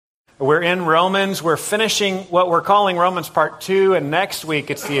We're in Romans. We're finishing what we're calling Romans Part 2, and next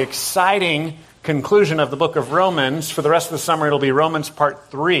week it's the exciting conclusion of the book of Romans. For the rest of the summer, it'll be Romans Part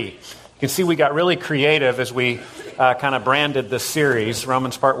 3. You can see we got really creative as we kind of branded this series,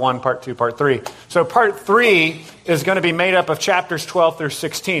 Romans Part 1, Part 2, Part 3. So Part 3 is going to be made up of chapters 12 through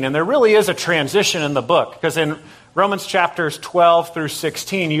 16, and there really is a transition in the book, because in Romans chapters 12 through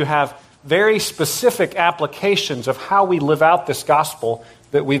 16, you have very specific applications of how we live out this gospel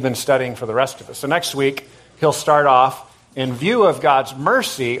that we've been studying for the rest of us. So next week, he'll start off, in view of God's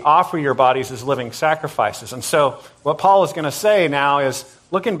mercy, offer your bodies as living sacrifices. And so what Paul is going to say now is,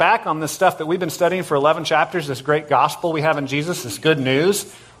 looking back on this stuff that we've been studying for 11 chapters, this great gospel we have in Jesus, this good news,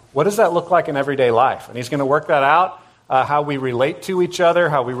 what does that look like in everyday life? And he's going to work that out, how we relate to each other,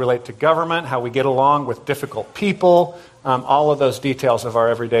 how we relate to government, how we get along with difficult people, all of those details of our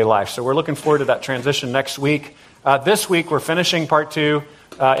everyday life. So we're looking forward to that transition next week. This week, we're finishing Part 2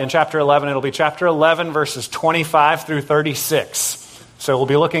 in chapter 11. It'll be chapter 11, verses 25 through 36. So we'll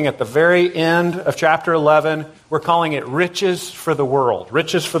be looking at the very end of chapter 11. We're calling it Riches for the World.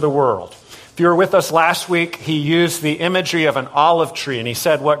 Riches for the World. If you were with us last week, he used the imagery of an olive tree, and he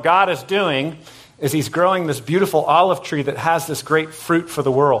said what God is doing is he's growing this beautiful olive tree that has this great fruit for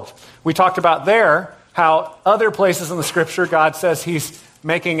the world. We talked about there how other places in the scripture God says he's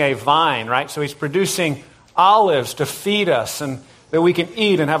making a vine, right? So he's producing olives to feed us and that we can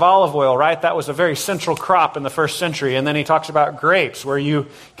eat and have olive oil, right? That was a very central crop in the first century. And then he talks about grapes, where you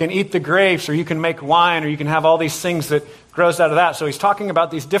can eat the grapes, or you can make wine, or you can have all these things that grows out of that. So he's talking about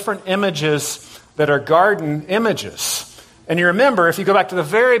these different images that are garden images. And you remember, if you go back to the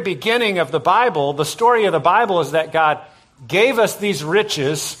very beginning of the Bible, the story of the Bible is that God gave us these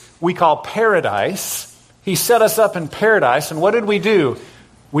riches we call paradise. He set us up in paradise. And what did we do?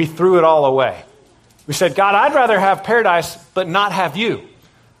 We threw it all away. We said, God, I'd rather have paradise but not have you.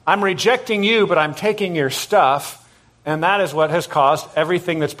 I'm rejecting you, but I'm taking your stuff. And that is what has caused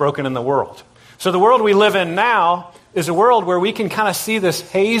everything that's broken in the world. So the world we live in now is a world where we can kind of see this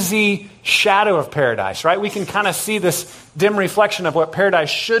hazy shadow of paradise, right? We can kind of see this dim reflection of what paradise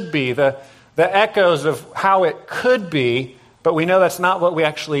should be, the echoes of how it could be, but we know that's not what we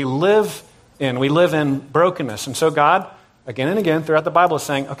actually live in. We live in brokenness. And so God, again and again, throughout the Bible is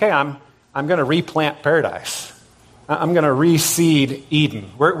saying, okay, I'm going to replant paradise. I'm going to reseed Eden.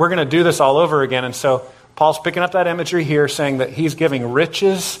 We're going to do this all over again. And so Paul's picking up that imagery here, saying that he's giving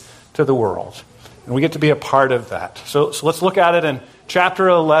riches to the world. And we get to be a part of that. So let's look at it in chapter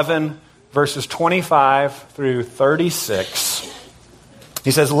 11, verses 25 through 36.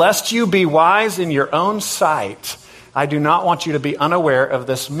 He says, "Lest you be wise in your own sight, I do not want you to be unaware of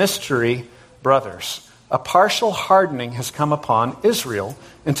this mystery, brothers. A partial hardening has come upon Israel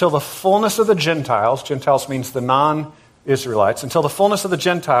until the fullness of the Gentiles," Gentiles means the non-Israelites, "until the fullness of the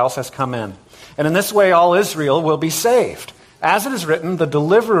Gentiles has come in. And in this way all Israel will be saved. As it is written, the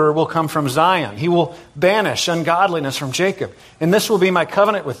deliverer will come from Zion. He will banish ungodliness from Jacob. And this will be my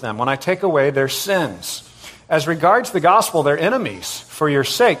covenant with them when I take away their sins. As regards the gospel, they're enemies for your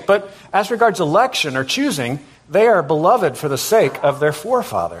sake. But as regards election or choosing, they are beloved for the sake of their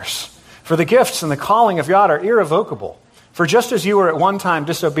forefathers. For the gifts and the calling of God are irrevocable. For just as you were at one time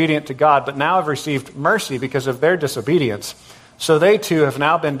disobedient to God, but now have received mercy because of their disobedience, so they too have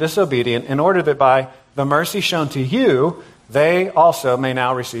now been disobedient, in order that by the mercy shown to you, they also may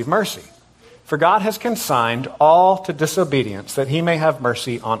now receive mercy. For God has consigned all to disobedience, that he may have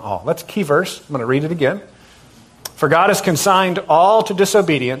mercy on all." That's a key verse. I'm going to read it again. "For God has consigned all to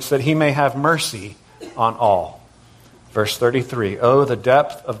disobedience, that he may have mercy on all." Verse 33, "Oh, the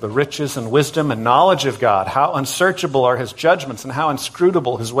depth of the riches and wisdom and knowledge of God! How unsearchable are his judgments and how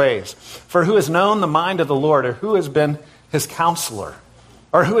inscrutable his ways! For who has known the mind of the Lord, or who has been his counselor?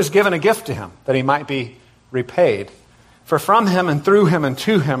 Or who has given a gift to him, that he might be repaid? For from him and through him and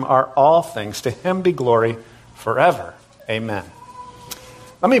to him are all things. To him be glory forever. Amen."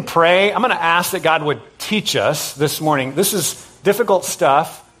 Let me pray. I'm going to ask that God would teach us this morning. This is difficult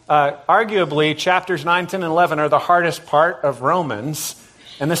stuff. Arguably, chapters 9, 10, and 11 are the hardest part of Romans,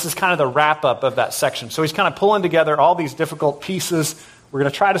 and this is kind of the wrap-up of that section. So he's kind of pulling together all these difficult pieces. We're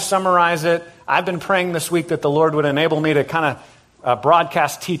going to try to summarize it. I've been praying this week that the Lord would enable me to kind of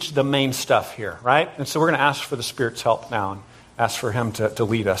broadcast teach the main stuff here, right? And so we're going to ask for the Spirit's help now and ask for him to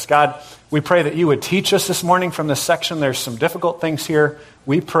lead us. God, we pray that you would teach us this morning from this section. There's some difficult things here.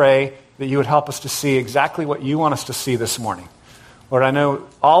 We pray that you would help us to see exactly what you want us to see this morning. Lord, I know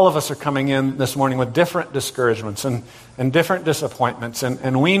all of us are coming in this morning with different discouragements and different disappointments,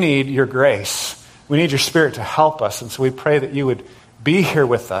 and we need your grace. We need your Spirit to help us, and so we pray that you would be here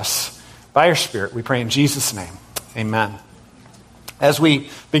with us by your Spirit. We pray in Jesus' name. Amen. As we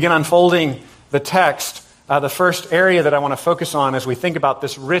begin unfolding the text, the first area that I want to focus on as we think about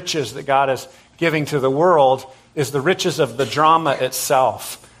this riches that God is giving to the world is the riches of the drama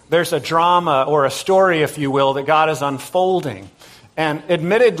itself. There's a drama or a story, if you will, that God is unfolding. And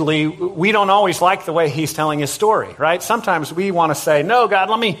admittedly, we don't always like the way he's telling his story, right? Sometimes we want to say, no, God,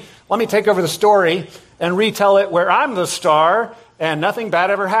 let me take over the story and retell it where I'm the star and nothing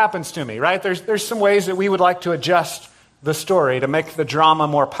bad ever happens to me, right? There's some ways that we would like to adjust the story to make the drama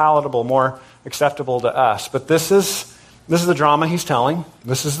more palatable, more acceptable to us. But this is the drama he's telling.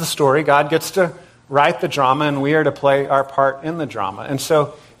 This is the story. God gets to write the drama, and we are to play our part in the drama. And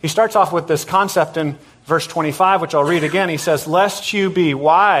so he starts off with this concept in verse 25, which I'll read again. He says, lest you be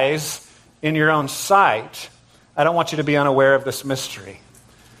wise in your own sight, I don't want you to be unaware of this mystery.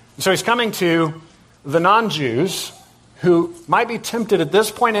 And so he's coming to the non-Jews who might be tempted at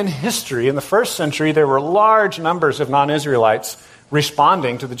this point in history. In the first century, there were large numbers of non-Israelites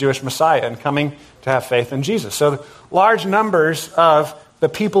responding to the Jewish Messiah and coming to have faith in Jesus. So large numbers of the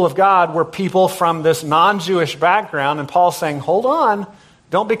people of God were people from this non-Jewish background. And Paul's saying, hold on,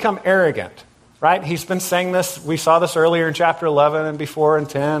 don't become arrogant, right? He's been saying this. We saw this earlier in chapter 11 and before in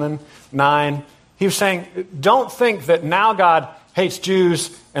 10 and 9. He was saying, don't think that now God hates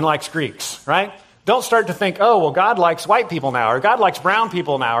Jews and likes Greeks, right? Don't start to think, oh, well, God likes white people now, or God likes brown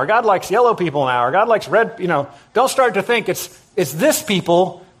people now, or God likes yellow people now, or God likes red, Don't start to think it's this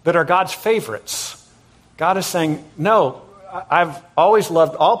people that are God's favorites. God is saying, no, I've always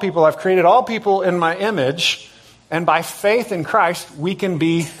loved all people. I've created all people in my image, and by faith in Christ, we can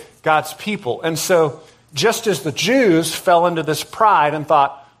be God's people. And so just as the Jews fell into this pride and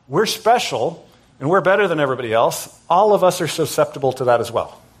thought, we're special and we're better than everybody else, all of us are susceptible to that as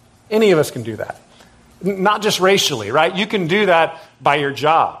well. Any of us can do that. Not just racially, right? You can do that by your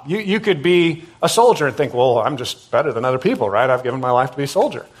job. You could be a soldier and think, well, I'm just better than other people, right? I've given my life to be a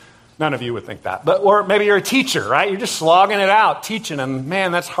soldier. None of you would think that. Or maybe you're a teacher, right? You're just slogging it out, teaching, and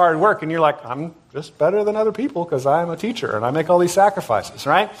man, that's hard work. And you're like, I'm just better than other people because I'm a teacher and I make all these sacrifices,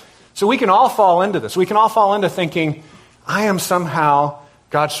 right? So we can all fall into this. We can all fall into thinking, I am somehow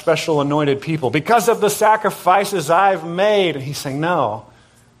God's special anointed people because of the sacrifices I've made. And he's saying, no.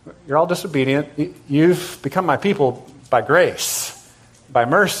 You're all disobedient. You've become my people by grace, by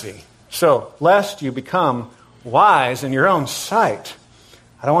mercy. So, lest you become wise in your own sight,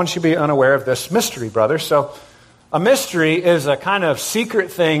 I don't want you to be unaware of this mystery, brother. So, a mystery is a kind of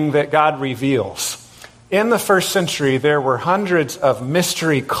secret thing that God reveals. In the first century, there were hundreds of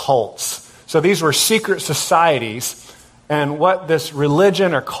mystery cults. So, these were secret societies. And what this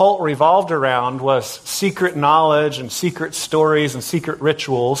religion or cult revolved around was secret knowledge and secret stories and secret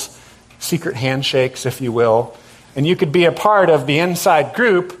rituals, secret handshakes, if you will. And you could be a part of the inside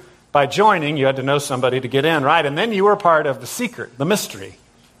group by joining. You had to know somebody to get in, right? And then you were part of the secret, the mystery.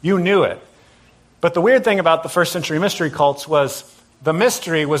 You knew it. But the weird thing about the first century mystery cults was the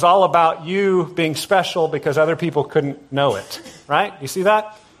mystery was all about you being special because other people couldn't know it, right? You see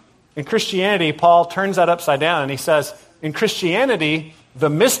that? In Christianity, Paul turns that upside down and he says, in Christianity, the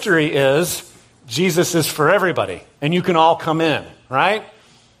mystery is Jesus is for everybody, and you can all come in, right?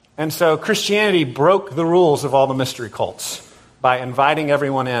 And so Christianity broke the rules of all the mystery cults by inviting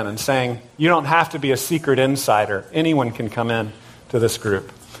everyone in and saying, you don't have to be a secret insider. Anyone can come in to this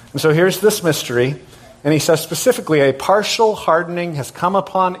group. And so here's this mystery, and he says specifically, a partial hardening has come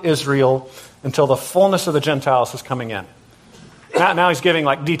upon Israel until the fullness of the Gentiles is coming in. Now he's giving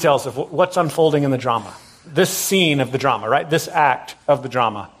like details of what's unfolding in the drama. This scene of the drama, right? This act of the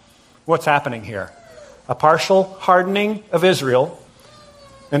drama. What's happening here? A partial hardening of Israel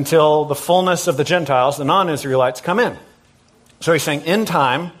until the fullness of the Gentiles, the non-Israelites, come in. So he's saying, in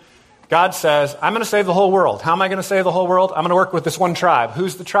time, God says, I'm going to save the whole world. How am I going to save the whole world? I'm going to work with this one tribe.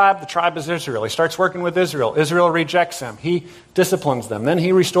 Who's the tribe? The tribe is Israel. He starts working with Israel. Israel rejects him. He disciplines them. Then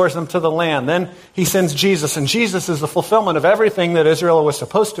he restores them to the land. Then he sends Jesus. And Jesus is the fulfillment of everything that Israel was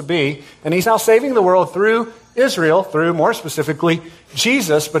supposed to be. And he's now saving the world through Israel, through, more specifically,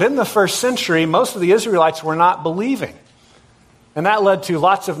 Jesus. But in the first century, most of the Israelites were not believing. And that led to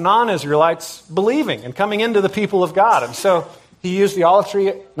lots of non-Israelites believing and coming into the people of God. And so he used the olive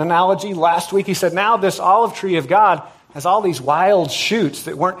tree analogy last week. He said, now this olive tree of God has all these wild shoots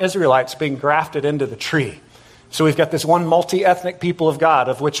that weren't Israelites being grafted into the tree. So we've got this one multi-ethnic people of God,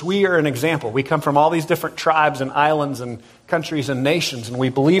 of which we are an example. We come from all these different tribes and islands and countries and nations, and we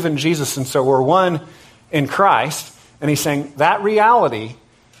believe in Jesus, and so we're one in Christ. And he's saying that reality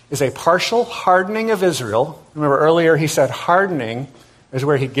is a partial hardening of Israel. Remember earlier he said hardening is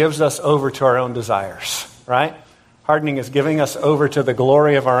where he gives us over to our own desires, right? Hardening is giving us over to the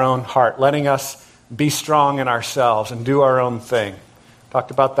glory of our own heart, letting us be strong in ourselves and do our own thing.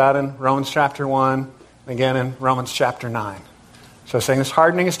 Talked about that in Romans chapter 1, again in Romans chapter 9. So saying this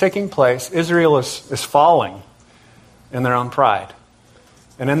hardening is taking place. Israel is falling in their own pride.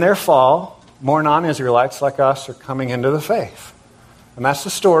 And in their fall, more non-Israelites like us are coming into the faith. And that's the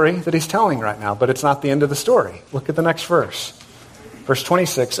story that he's telling right now, but it's not the end of the story. Look at the next verse. Verse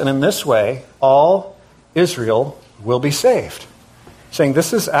 26, and in this way, all Israel will be saved. Saying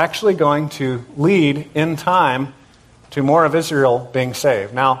this is actually going to lead in time to more of Israel being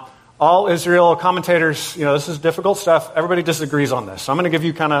saved. Now, all Israel commentators, this is difficult stuff. Everybody disagrees on this. So I'm going to give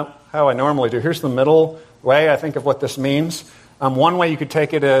you kind of how I normally do. Here's the middle way, I think, of what this means. One way you could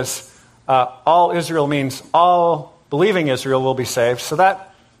take it is all Israel means all believing Israel will be saved. So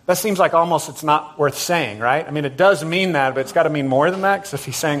that seems like almost it's not worth saying, right? I mean, it does mean that, but it's got to mean more than that. Because if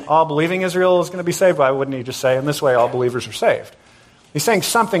he's saying all believing Israel is going to be saved, why wouldn't he just say, in this way, all believers are saved? He's saying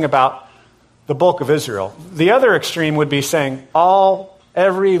something about the bulk of Israel. The other extreme would be saying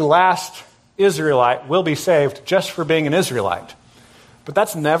every last Israelite will be saved just for being an Israelite. But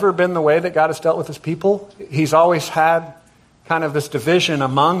that's never been the way that God has dealt with his people. He's always had kind of this division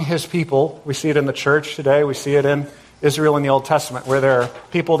among his people. We see it in the church today. We see it in Israel in the Old Testament, where there are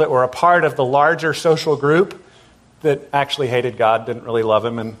people that were a part of the larger social group that actually hated God, didn't really love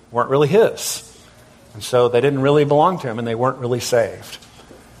him, and weren't really his. And so they didn't really belong to him, and they weren't really saved.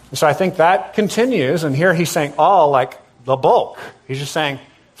 And so I think that continues, and here he's saying all, like the bulk. He's just saying,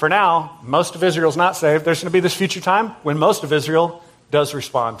 for now, most of Israel's not saved. There's going to be this future time when most of Israel does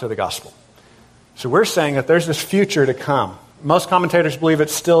respond to the gospel. So we're saying that there's this future to come. Most commentators believe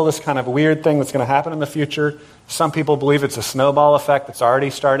it's still this kind of weird thing that's going to happen in the future. Some people believe it's a snowball effect that's already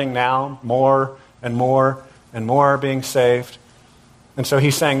starting now. More and more and more are being saved. And so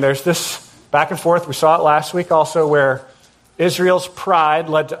he's saying there's this back and forth. We saw it last week also, where Israel's pride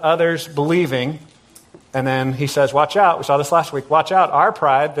led to others believing. And then he says, watch out. We saw this last week. Watch out. Our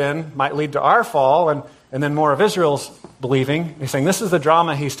pride then might lead to our fall, and then more of Israel's believing. He's saying this is the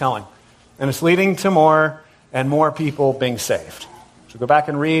drama he's telling. And it's leading to more and more people being saved. So go back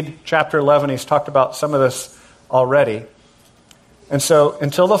and read chapter 11. He's talked about some of this already. And so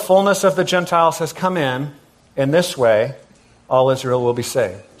until the fullness of the Gentiles has come in this way, all Israel will be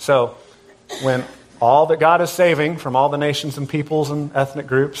saved. So when all that God is saving from all the nations and peoples and ethnic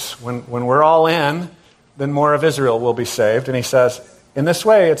groups, when we're all in, then more of Israel will be saved. And he says, in this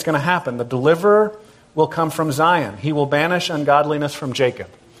way it's going to happen. The deliverer will come from Zion. He will banish ungodliness from Jacob.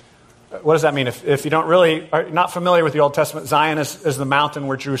 What does that mean? If you don't really are not familiar with the Old Testament, Zion is the mountain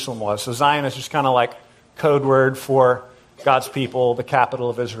where Jerusalem was. So Zion is just kind of like code word for God's people, the capital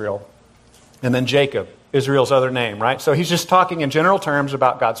of Israel. And then Jacob, Israel's other name, right? So he's just talking in general terms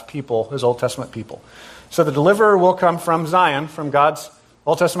about God's people, his Old Testament people. So the deliverer will come from Zion, from God's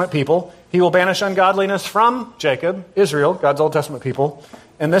Old Testament people. He will banish ungodliness from Jacob, Israel, God's Old Testament people.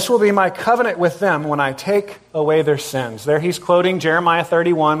 And this will be my covenant with them when I take away their sins. There he's quoting Jeremiah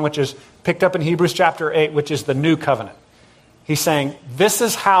 31, which is picked up in Hebrews chapter 8, which is the new covenant. He's saying, this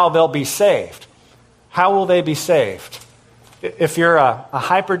is how they'll be saved. How will they be saved? If you're a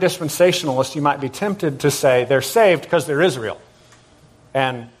hyper-dispensationalist, you might be tempted to say they're saved because they're Israel.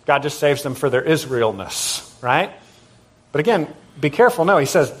 And God just saves them for their Israelness, right? But again, be careful. No, he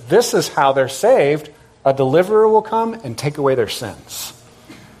says, this is how they're saved. A deliverer will come and take away their sins.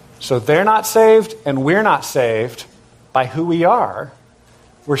 So they're not saved and we're not saved by who we are.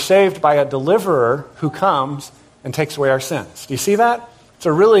 We're saved by a deliverer who comes and takes away our sins. Do you see that? It's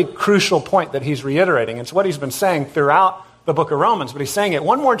a really crucial point that he's reiterating. It's what he's been saying throughout the book of Romans, but he's saying it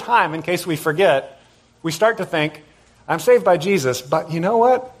one more time in case we forget. We start to think, I'm saved by Jesus, but you know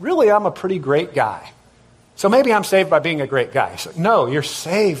what? Really, I'm a pretty great guy. So maybe I'm saved by being a great guy. So, no, you're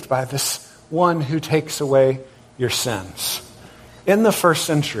saved by this one who takes away your sins. In the first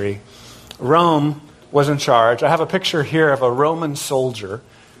century, Rome was in charge. I have a picture here of a Roman soldier.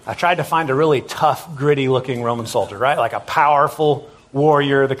 I tried to find a really tough, gritty-looking Roman soldier, right? Like a powerful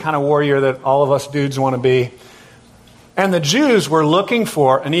warrior, the kind of warrior that all of us dudes want to be. And the Jews were looking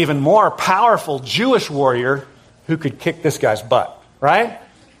for an even more powerful Jewish warrior who could kick this guy's butt, right?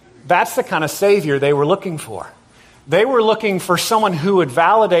 That's the kind of savior they were looking for. They were looking for someone who would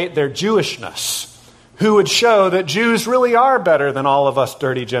validate their Jewishness, who would show that Jews really are better than all of us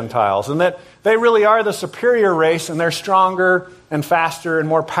dirty Gentiles, and that they really are the superior race, and they're stronger and faster and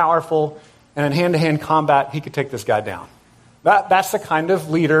more powerful, and in hand-to-hand combat, he could take this guy down. That's the kind of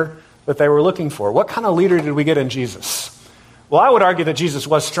leader that they were looking for. What kind of leader did we get in Jesus? Well, I would argue that Jesus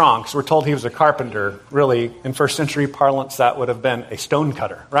was strong, because we're told he was a carpenter. Really, in first century parlance, that would have been a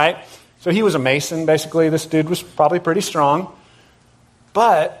stonecutter, right? So he was a mason, basically. This dude was probably pretty strong.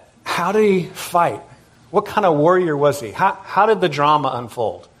 But how did he fight? What kind of warrior was he? How did the drama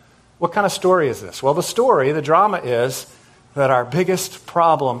unfold? What kind of story is this? Well, the drama is that our biggest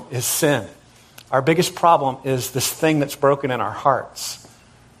problem is sin. Our biggest problem is this thing that's broken in our hearts.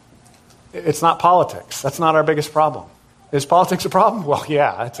 It's not politics. That's not our biggest problem. Is politics a problem? Well,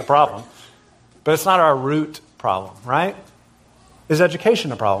 yeah, it's a problem. But it's not our root problem, right? Is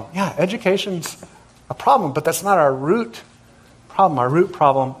education a problem? Yeah, education's a problem, but that's not our root problem. Our root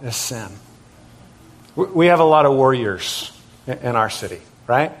problem is sin. We have a lot of warriors in our city,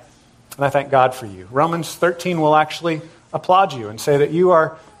 right? And I thank God for you. Romans 13 will actually applaud you and say that you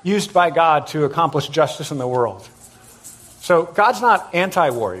are used by God to accomplish justice in the world. So God's not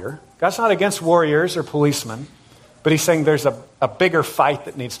anti-warrior. God's not against warriors or policemen. But he's saying there's a bigger fight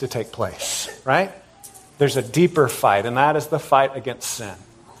that needs to take place, right? There's a deeper fight, and that is the fight against sin.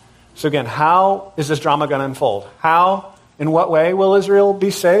 So again, how is this drama going to unfold? How, in what way will Israel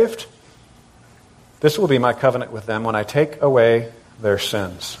be saved? This will be my covenant with them when I take away their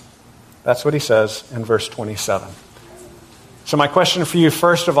sins. That's what he says in verse 27. So my question for you,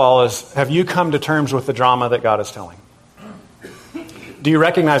 first of all, is have you come to terms with the drama that God is telling? Do you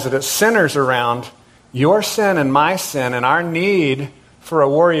recognize that it's sinners around, your sin and my sin, and our need for a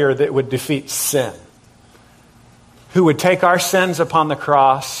warrior that would defeat sin, who would take our sins upon the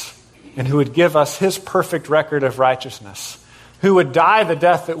cross and who would give us his perfect record of righteousness, who would die the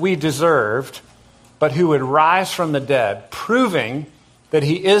death that we deserved, but who would rise from the dead, proving that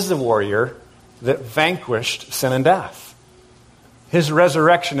he is the warrior that vanquished sin and death. His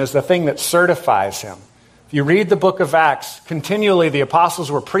resurrection is the thing that certifies him. If you read the book of Acts, continually the apostles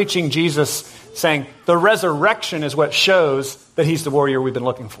were preaching Jesus, saying the resurrection is what shows that he's the warrior we've been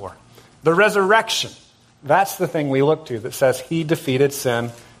looking for. The resurrection, that's the thing we look to that says he defeated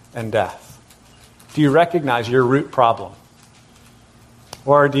sin and death. Do you recognize your root problem?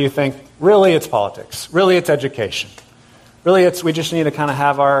 Or do you think, really it's politics, really it's education, really it's we just need to kind of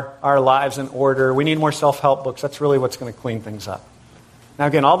have our lives in order, we need more self-help books, that's really what's going to clean things up. Now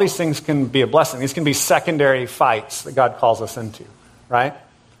again, all these things can be a blessing. These can be secondary fights that God calls us into, right?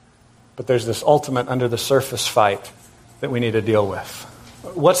 But there's this ultimate under the surface fight that we need to deal with.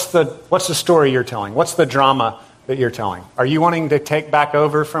 What's the story you're telling? What's the drama that you're telling? Are you wanting to take back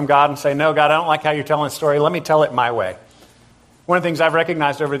over from God and say, no, God, I don't like how you're telling the story. Let me tell it my way. One of the things I've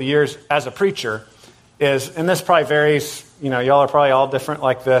recognized over the years as a preacher is, and this probably varies, y'all are probably all different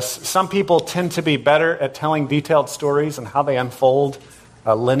like this. Some people tend to be better at telling detailed stories and how they unfold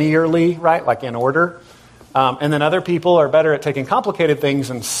linearly, right? Like in order. And then other people are better at taking complicated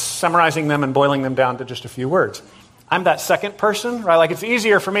things and summarizing them and boiling them down to just a few words. I'm that second person, right? Like it's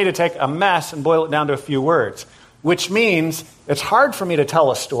easier for me to take a mess and boil it down to a few words, which means it's hard for me to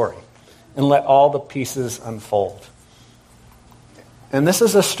tell a story and let all the pieces unfold. And this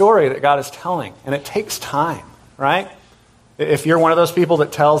is a story that God is telling, and it takes time, right? If you're one of those people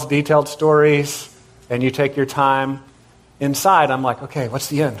that tells detailed stories and you take your time, inside I'm like, okay, what's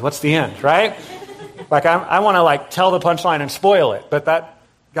the end? What's the end, right? Like I want to tell the punchline and spoil it, but that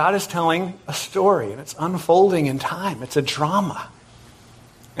God is telling a story and it's unfolding in time. It's a drama.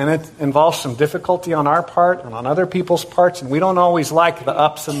 And it involves some difficulty on our part and on other people's parts, and we don't always like the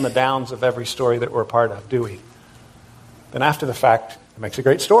ups and the downs of every story that we're a part of, do we? Then after the fact, it makes a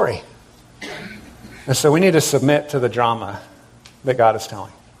great story. And so we need to submit to the drama that God is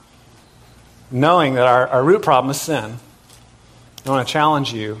telling. Knowing that our root problem is sin, I want to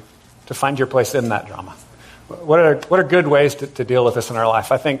challenge you to find your place in that drama. What are good ways to deal with this in our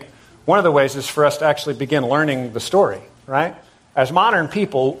life? I think one of the ways is for us to actually begin learning the story, right? As modern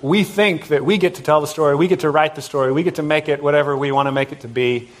people, we think that we get to tell the story, we get to write the story, we get to make it whatever we want to make it to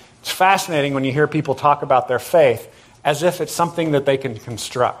be. It's fascinating when you hear people talk about their faith as if it's something that they can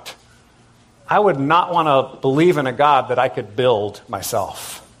construct. I would not want to believe in a God that I could build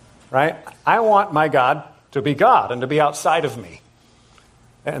myself, right? I want my God to be God and to be outside of me.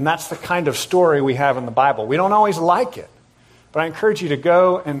 And that's the kind of story we have in the Bible. We don't always like it, but I encourage you to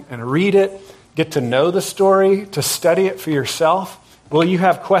go and read it, get to know the story, to study it for yourself. Will you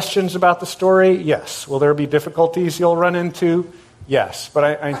have questions about the story? Yes. Will there be difficulties you'll run into? Yes.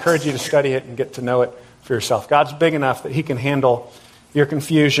 But I encourage you to study it and get to know it for yourself. God's big enough that he can handle your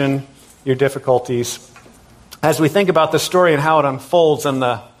confusion, your difficulties. As we think about the story and how it unfolds and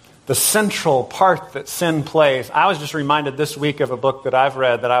the central part that sin plays, I was just reminded this week of a book that I've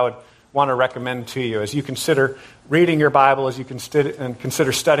read that I would want to recommend to you as you consider reading your Bible, as you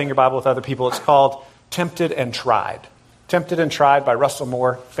consider studying your Bible with other people. It's called Tempted and Tried. Tempted and Tried by Russell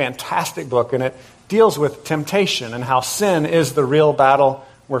Moore. Fantastic book, and it deals with temptation and how sin is the real battle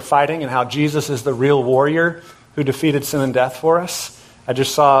we're fighting and how Jesus is the real warrior who defeated sin and death for us. I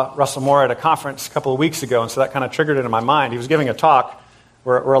just saw Russell Moore at a conference a couple of weeks ago, and so that kind of triggered it in my mind. He was giving a talk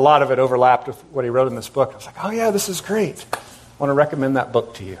where a lot of it overlapped with what he wrote in this book. I was like, oh yeah, this is great. I want to recommend that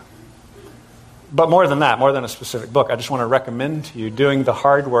book to you. But more than that, more than a specific book, I just want to recommend to you doing the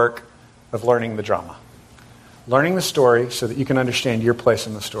hard work of learning the drama. Learning the story so that you can understand your place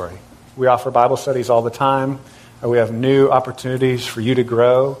in the story. We offer Bible studies all the time. We have new opportunities for you to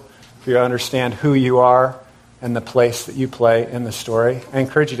grow, for you to understand who you are and the place that you play in the story. I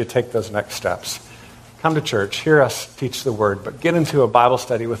encourage you to take those next steps. Come to church, hear us teach the Word, but get into a Bible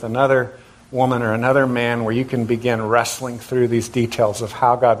study with another woman or another man where you can begin wrestling through these details of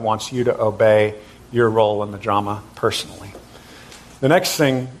how God wants you to obey your role in the drama personally. The next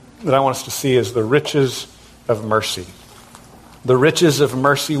thing that I want us to see is the riches of mercy. The riches of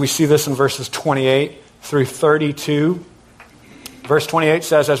mercy, we see this in verses 28 through 32. Verse 28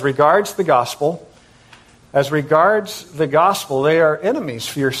 says, as regards the gospel, they are enemies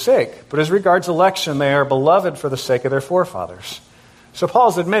for your sake. But as regards election, they are beloved for the sake of their forefathers. So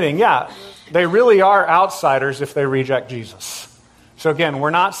Paul's admitting, yeah, they really are outsiders if they reject Jesus. So again,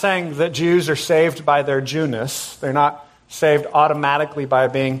 we're not saying that Jews are saved by their Jewness. They're not saved automatically by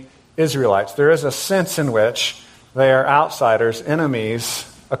being Israelites. There is a sense in which they are outsiders, enemies,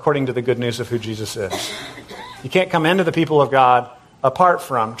 according to the good news of who Jesus is. You can't come into the people of God apart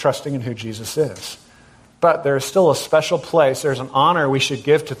from trusting in who Jesus is. But there is still a special place. There's an honor we should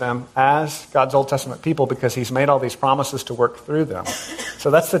give to them as God's Old Testament people because he's made all these promises to work through them. So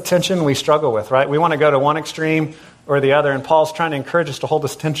that's the tension we struggle with, right? We want to go to one extreme or the other, and Paul's trying to encourage us to hold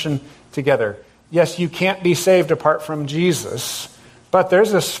this tension together. Yes, you can't be saved apart from Jesus, but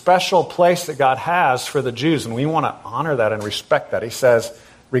there's a special place that God has for the Jews, and we want to honor that and respect that. He says,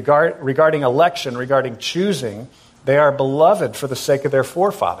 regarding election, regarding choosing, they are beloved for the sake of their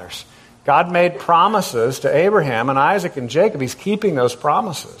forefathers. God made promises to Abraham and Isaac and Jacob. He's keeping those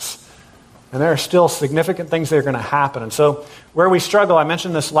promises. And there are still significant things that are going to happen. And so where we struggle, I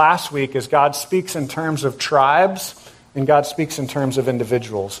mentioned this last week, is God speaks in terms of tribes and God speaks in terms of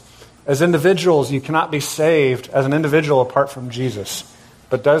individuals. As individuals, you cannot be saved as an individual apart from Jesus.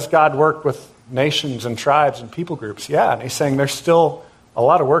 But does God work with nations and tribes and people groups? Yeah, and he's saying there's still a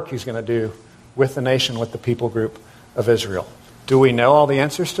lot of work he's going to do with the nation, with the people group of Israel. Do we know all the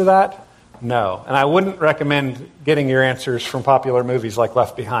answers to that? No. And I wouldn't recommend getting your answers from popular movies like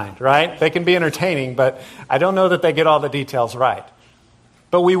Left Behind, right? They can be entertaining, but I don't know that they get all the details right.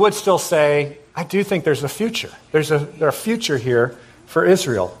 But we would still say, I do think there's a future. There's a future here for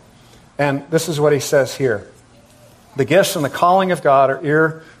Israel. And this is what he says here. The gifts and the calling of God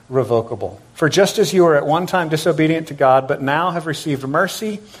are irrevocable. For just as you were at one time disobedient to God, but now have received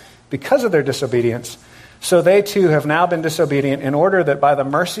mercy because of their disobedience, so they too have now been disobedient in order that by the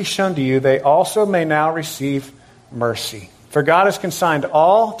mercy shown to you, they also may now receive mercy. For God has consigned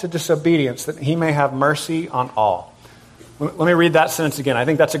all to disobedience that he may have mercy on all. Let me read that sentence again. I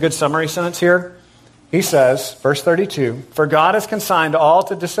think that's a good summary sentence here. He says, verse 32, for God has consigned all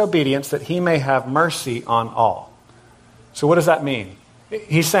to disobedience that he may have mercy on all. So what does that mean?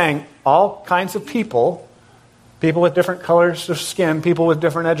 He's saying all kinds of people with different colors of skin, people with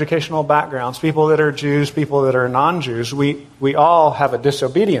different educational backgrounds, people that are Jews, people that are non-Jews, we all have a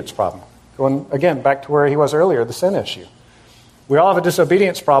disobedience problem. Going, again, back to where he was earlier, the sin issue. We all have a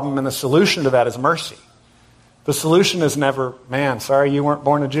disobedience problem, and the solution to that is mercy. The solution is never, man, sorry you weren't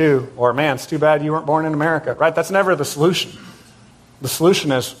born a Jew, or man, it's too bad you weren't born in America, right? That's never the solution. The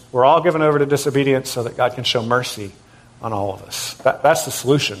solution is we're all given over to disobedience so that God can show mercy on all of us. That's the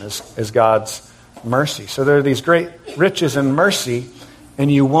solution, is God's mercy. So there are these great riches in mercy,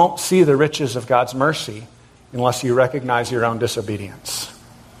 and you won't see the riches of God's mercy unless you recognize your own disobedience.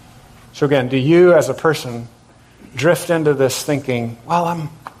 So again, do you as a person drift into this thinking, well,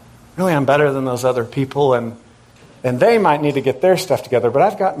 I'm better than those other people, and they might need to get their stuff together, but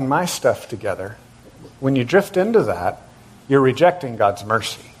I've gotten my stuff together. When you drift into that, you're rejecting God's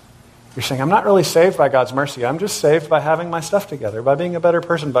mercy. You're saying, I'm not really saved by God's mercy. I'm just saved by having my stuff together, by being a better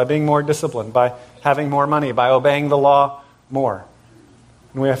person, by being more disciplined, by having more money, by obeying the law more.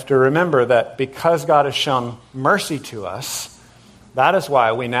 And we have to remember that because God has shown mercy to us, that is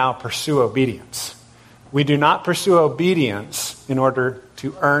why we now pursue obedience. We do not pursue obedience in order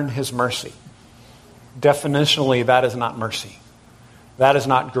to earn his mercy. Definitionally, that is not mercy. That is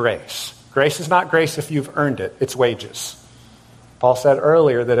not grace. Grace is not grace if you've earned it. It's wages. Paul said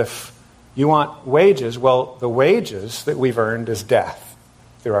earlier that if you want wages, well, the wages that we've earned is death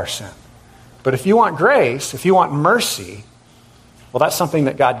through our sin. But if you want grace, if you want mercy, well, that's something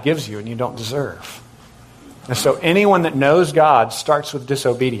that God gives you and you don't deserve. And so anyone that knows God starts with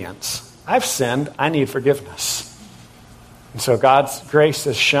disobedience. I've sinned. I need forgiveness. And so God's grace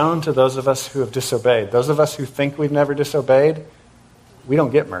is shown to those of us who have disobeyed. Those of us who think we've never disobeyed, we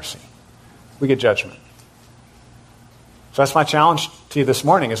don't get mercy. We get judgment. So that's my challenge to you this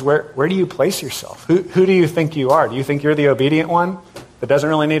morning is where do you place yourself? Who do you think you are? Do you think you're the obedient one that doesn't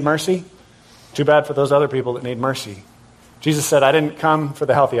really need mercy? Too bad for those other people that need mercy. Jesus said, I didn't come for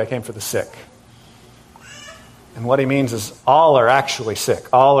the healthy, I came for the sick. And what he means is all are actually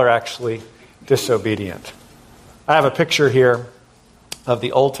sick. All are actually disobedient. I have a picture here of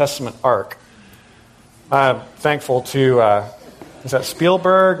the Old Testament Ark. I'm thankful to, is that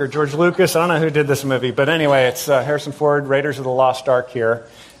Spielberg or George Lucas? I don't know who did this movie, but anyway, it's Harrison Ford, Raiders of the Lost Ark here.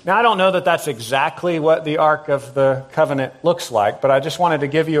 Now, I don't know that that's exactly what the Ark of the Covenant looks like, but I just wanted to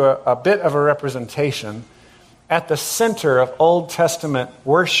give you a bit of a representation. At the center of Old Testament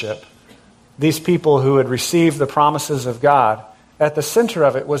worship, these people who had received the promises of God, at the center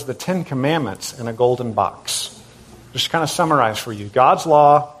of it was the Ten Commandments in a golden box. Just kind of summarize for you. God's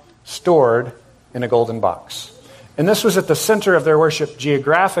law stored in a golden box. And this was at the center of their worship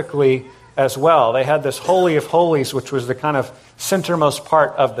geographically as well. They had this Holy of Holies, which was the kind of centermost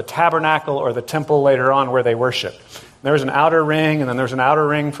part of the tabernacle or the temple later on where they worshiped. There was an outer ring, and then there's an outer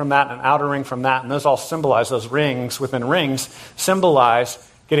ring from that, and an outer ring from that, and those all symbolize, those rings within rings, symbolize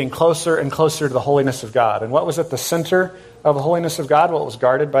getting closer and closer to the holiness of God. And what was at the center of the holiness of God? Well, it was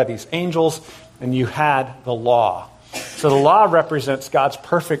guarded by these angels, and you had the law. So the law represents God's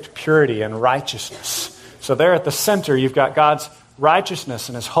perfect purity and righteousness. So there at the center, you've got God's righteousness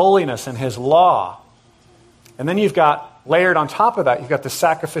and his holiness and his law. And then you've got, layered on top of that, you've got the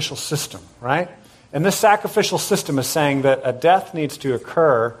sacrificial system, right? And this sacrificial system is saying that a death needs to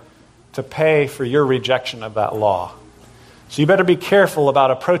occur to pay for your rejection of that law. So you better be careful about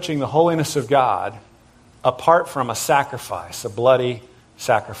approaching the holiness of God apart from a sacrifice, a bloody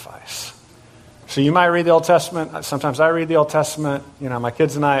sacrifice. So you might read the Old Testament. Sometimes I read the Old Testament. You know, my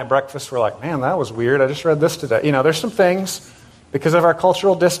kids and I at breakfast were like, man, that was weird. I just read this today. You know, there's some things because of our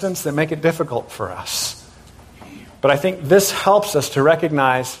cultural distance that make it difficult for us. But I think this helps us to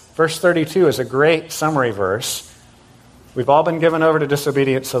recognize verse 32 is a great summary verse. We've all been given over to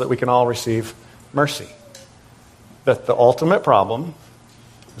disobedience so that we can all receive mercy. That the ultimate problem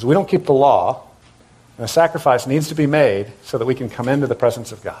is we don't keep the law, and a sacrifice needs to be made so that we can come into the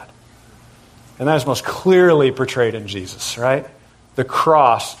presence of God. And that is most clearly portrayed in Jesus, right? The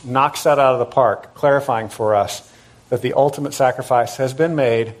cross knocks that out of the park, clarifying for us that the ultimate sacrifice has been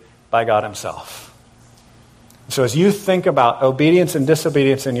made by God himself. So as you think about obedience and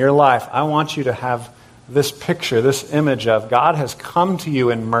disobedience in your life, I want you to have this picture, this image of God has come to you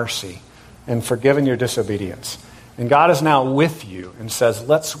in mercy and forgiven your disobedience. And God is now with you and says,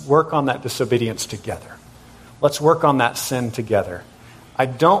 let's work on that disobedience together. Let's work on that sin together. I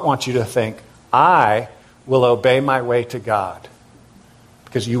don't want you to think, I will obey my way to God,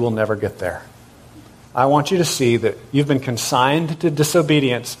 because you will never get there. I want you to see that you've been consigned to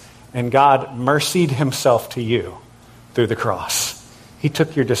disobedience, and God mercied himself to you through the cross. He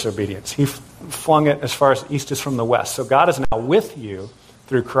took your disobedience. He flung it as far as the east is from the west. So God is now with you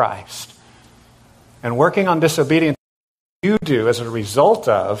through Christ. And working on disobedience, you do as a result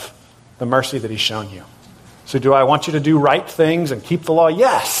of the mercy that he's shown you. So do I want you to do right things and keep the law?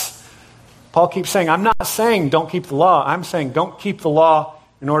 Yes. Paul keeps saying, I'm not saying don't keep the law. I'm saying don't keep the law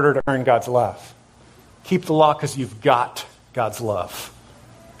in order to earn God's love. Keep the law because you've got God's love.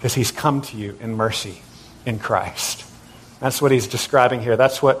 Because he's come to you in mercy in Christ. That's what he's describing here.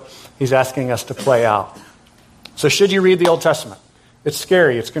 That's what he's asking us to play out. So should you read the Old Testament? It's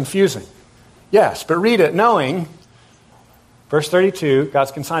scary. It's confusing. Yes, but read it knowing, verse 32,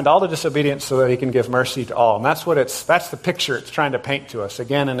 God's consigned all the disobedience so that he can give mercy to all. And that's the picture it's trying to paint to us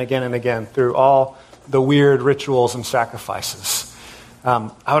again and again and again through all the weird rituals and sacrifices.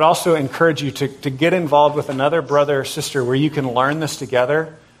 I would also encourage you to get involved with another brother or sister where you can learn this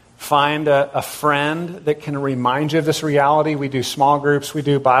together. Find a friend that can remind you of this reality. We do small groups, we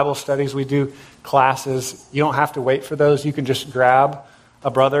do Bible studies, we do classes. You don't have to wait for those. You can just grab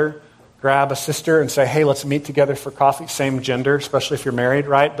a brother, grab a sister and say, hey, let's meet together for coffee. Same gender, especially if you're married,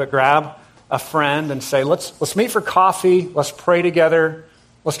 right? But grab a friend and say, let's meet for coffee. Let's pray together.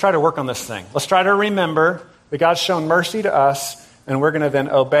 Let's try to work on this thing. Let's try to remember that God's shown mercy to us, and we're going to then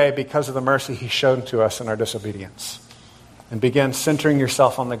obey because of the mercy he's shown to us in our disobedience. And begin centering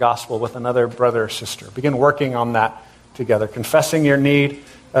yourself on the gospel with another brother or sister. Begin working on that together. Confessing your need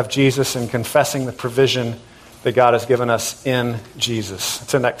of Jesus and confessing the provision that God has given us in Jesus.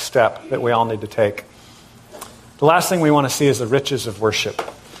 It's a next step that we all need to take. The last thing we want to see is the riches of worship.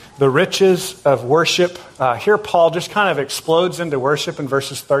 the riches of worship. Here Paul just kind of explodes into worship in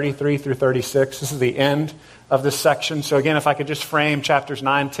verses 33 through 36. This is the end of this section. So again, if I could just frame chapters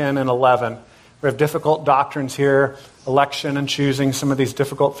 9, 10, and 11. We have difficult doctrines here, election and choosing, some of these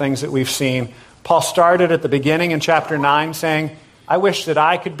difficult things that we've seen. Paul started at the beginning in chapter 9 saying, I wish that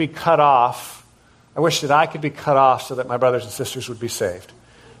I could be cut off. I wish that I could be cut off so that my brothers and sisters would be saved.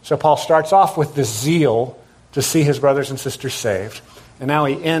 So Paul starts off with this zeal to see his brothers and sisters saved. And now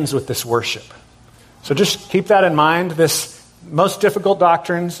he ends with this worship. So just keep that in mind. This most difficult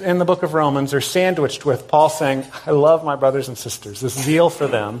doctrines in the book of Romans are sandwiched with Paul saying, I love my brothers and sisters, this zeal for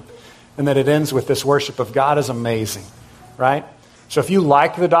them, and that it ends with this worship of God is amazing, right? So if you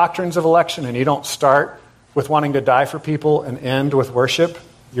like the doctrines of election and you don't start with wanting to die for people and end with worship,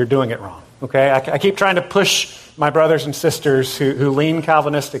 you're doing it wrong, okay? I keep trying to push my brothers and sisters who lean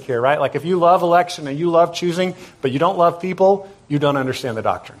Calvinistic here, right? Like if you love election and you love choosing, but you don't love people, you don't understand the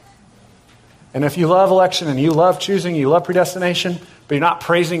doctrine. And if you love election and you love choosing, you love predestination, but you're not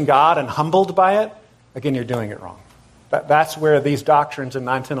praising God and humbled by it, again, you're doing it wrong. That's where these doctrines in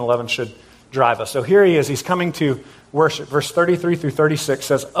 9, 10, 11 should drive us. So here he is. He's coming to worship. Verse 33 through 36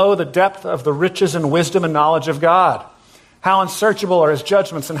 says, Oh, the depth of the riches and wisdom and knowledge of God. How unsearchable are his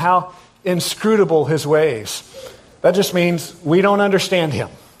judgments and how inscrutable his ways. That just means we don't understand him,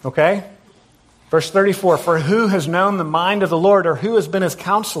 okay? Verse 34, For who has known the mind of the Lord, or who has been his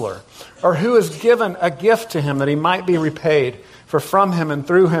counselor, or who has given a gift to him that he might be repaid? For from him and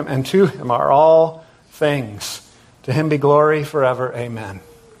through him and to him are all things. To him be glory forever. Amen.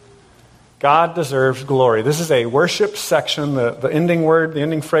 God deserves glory. This is a worship section. The ending word, the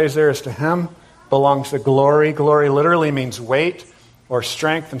ending phrase there is to him belongs the glory. Glory literally means weight or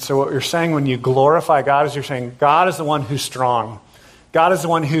strength. And so what you're saying when you glorify God is you're saying God is the one who's strong. God is the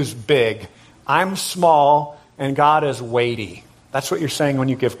one who's big. I'm small and God is weighty. That's what you're saying when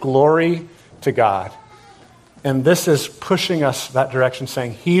you give glory to God. And this is pushing us that direction,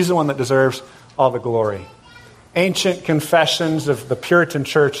 saying he's the one that deserves all the glory. Ancient confessions of the Puritan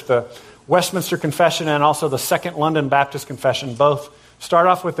Church, the Westminster Confession and also the Second London Baptist Confession, both start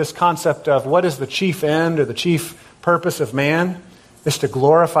off with this concept of what is the chief end or the chief purpose of man is to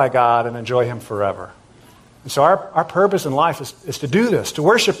glorify God and enjoy him forever. And so our purpose in life is to do this, to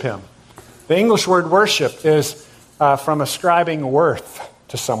worship him. The English word worship is from ascribing worth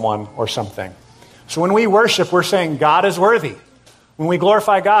to someone or something. So when we worship, we're saying God is worthy. When we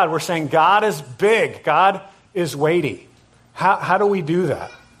glorify God, we're saying God is big, God is weighty. How do we do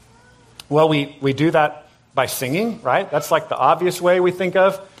that? Well, we do that by singing, right? That's like the obvious way we think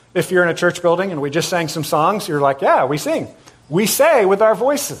of. If you're in a church building and we just sang some songs, you're like, yeah, we sing. We say with our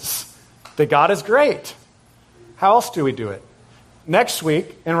voices that God is great. How else do we do it? Next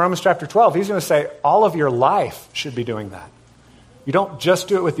week, in Romans chapter 12, he's going to say all of your life should be doing that. You don't just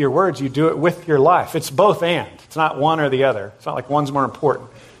do it with your words, you do it with your life. It's both and. It's not one or the other. It's not like one's more important.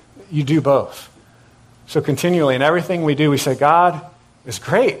 You do both. So continually, in everything we do, we say, God is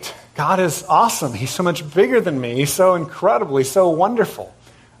great. God is awesome. He's so much bigger than me. He's so incredible. He's so wonderful.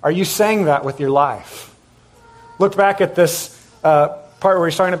 Are you saying that with your life? Look back at this part where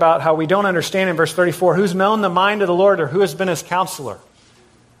he's talking about how we don't understand in verse 34, who's known the mind of the Lord or who has been his counselor?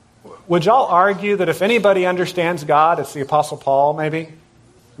 Would y'all argue that if anybody understands God, it's the Apostle Paul maybe? I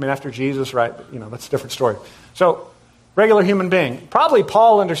mean, after Jesus, right? You know, that's a different story. So, regular human being. Probably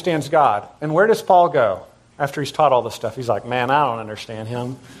Paul understands God. And where does Paul go after he's taught all this stuff? He's like, man, I don't understand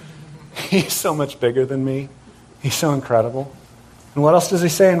him. He's so much bigger than me. He's so incredible. And what else does he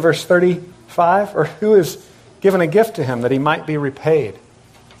say in verse 35? Or who has given a gift to him that he might be repaid?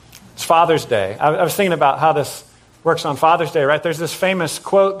 It's Father's Day. I was thinking about how this works on Father's Day, right? There's this famous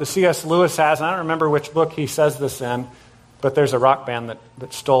quote that C.S. Lewis has, and I don't remember which book he says this in, but there's a rock band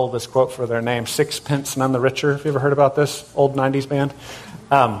that stole this quote for their name, Sixpence None the Richer. Have you ever heard about this old 90s band?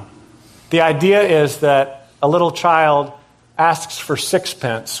 The idea is that a little child asks for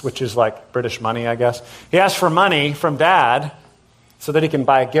sixpence, which is like British money, I guess. He asks for money from dad so that he can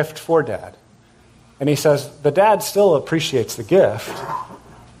buy a gift for dad. And he says, the dad still appreciates the gift,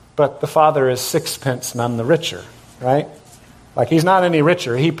 but the father is sixpence none the richer, right? Like he's not any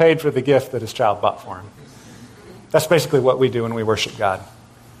richer. He paid for the gift that his child bought for him. That's basically what we do when we worship God.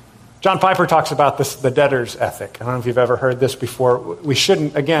 John Piper talks about this, the debtor's ethic. I don't know if you've ever heard this before. We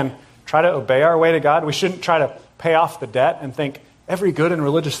shouldn't, again, try to obey our way to God. We shouldn't try to pay off the debt and think every good and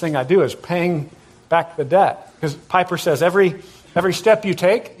religious thing I do is paying back the debt. Because Piper says every step you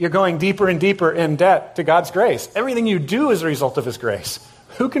take, you're going deeper and deeper in debt to God's grace. Everything you do is a result of his grace.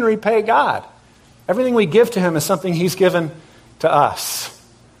 Who can repay God? Everything we give to him is something he's given to us.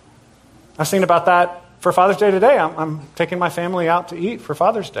 I was thinking about that for Father's Day today. I'm taking my family out to eat for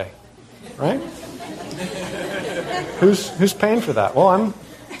Father's Day. right? Who's paying for that? Well,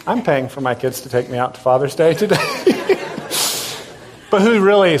 I'm paying for my kids to take me out to Father's Day today. But who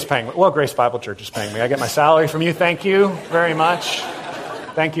really is paying? Well, Grace Bible Church is paying me. I get my salary from you. Thank you very much.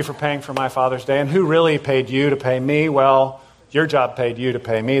 Thank you for paying for my Father's Day. And who really paid you to pay me? Well, your job paid you to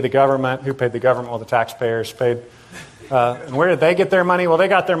pay me. The government. Who paid the government? Well, the taxpayers paid. And where did they get their money? Well, they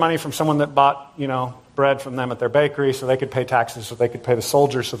got their money from someone that bought, bread from them at their bakery, so they could pay taxes, so they could pay the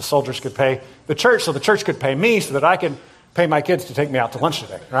soldiers, so the soldiers could pay the church, so the church could pay me, so that I could pay my kids to take me out to lunch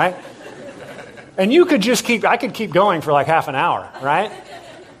today, right? And I could keep going for like half an hour, right?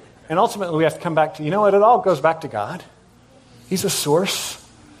 And ultimately we have to come back to, it all goes back to God. He's the source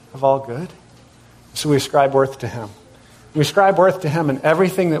of all good. So we ascribe worth to Him. We ascribe worth to Him in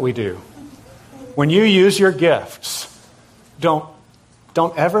everything that we do. When you use your gifts, don't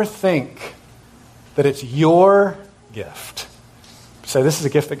ever think that it's your gift. Say, this is a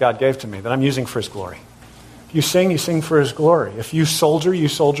gift that God gave to me that I'm using for His glory. If you sing for His glory. If you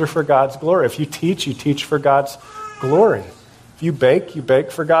soldier for God's glory. If you teach for God's glory. If you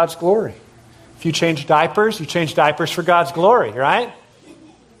bake for God's glory. If you change diapers for God's glory, right?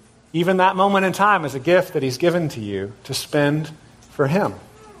 Even that moment in time is a gift that He's given to you to spend for Him.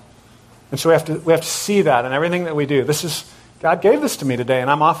 And so we have to see that in everything that we do. God gave this to me today, and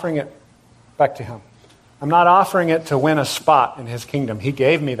I'm offering it back to Him. I'm not offering it to win a spot in His kingdom. He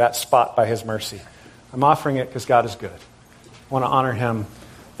gave me that spot by His mercy. I'm offering it because God is good. I want to honor Him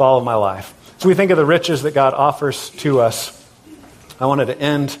with all of my life. So we think of the riches that God offers to us. I wanted to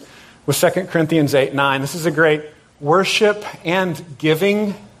end with 2 Corinthians 8:9. This is a great worship and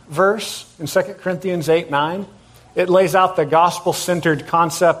giving verse in 2 Corinthians 8:9. It lays out the gospel-centered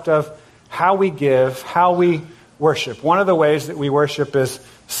concept of how we give, how we worship. One of the ways that we worship is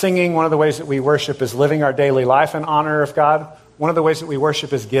singing. One of the ways that we worship is living our daily life in honor of God. One of the ways that we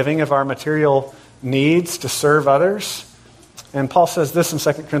worship is giving of our material needs to serve others. And Paul says this in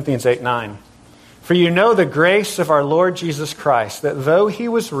 2 Corinthians 8:9. For you know the grace of our Lord Jesus Christ, that though He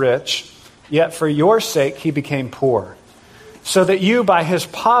was rich, yet for your sake He became poor, so that you by His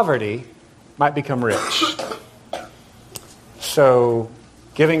poverty might become rich. So,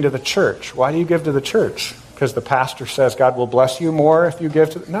 giving to the church. Why do you give to the church? Because the pastor says God will bless you more if you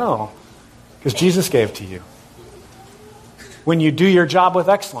give to... No, because Jesus gave to you. When you do your job with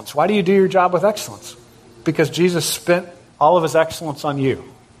excellence. Why do you do your job with excellence? Because Jesus spent all of His excellence on you.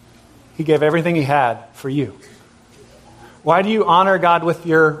 He gave everything He had for you. Why do you honor God with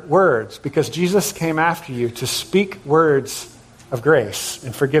your words? Because Jesus came after you to speak words of grace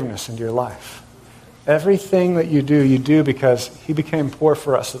and forgiveness into your life. Everything that you do because He became poor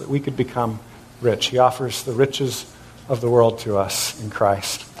for us so that we could become rich. He offers the riches of the world to us in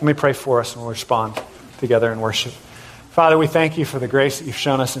Christ. Let me pray for us and we'll respond together in worship. Father, we thank You for the grace that You've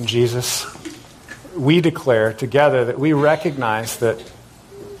shown us in Jesus. We declare together that we recognize that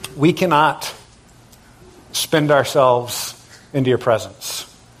we cannot spend ourselves into Your presence.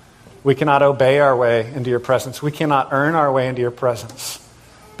 We cannot obey our way into Your presence. We cannot earn our way into Your presence.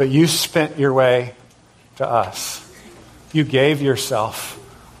 But You spent Your way to us. You gave Yourself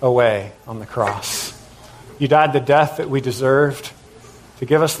away on the cross. You died the death that we deserved to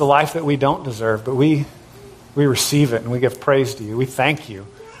give us the life that we don't deserve, but we receive it and we give praise to You. We thank You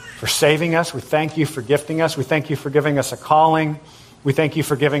for saving us. We thank You for gifting us. We thank You for giving us a calling. We thank You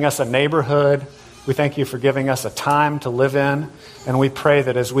for giving us a neighborhood. We thank You for giving us a time to live in. And we pray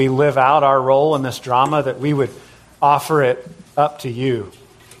that as we live out our role in this drama, that we would offer it up to You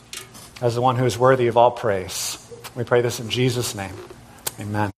as the one who is worthy of all praise. We pray this in Jesus' name.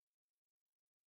 Amen.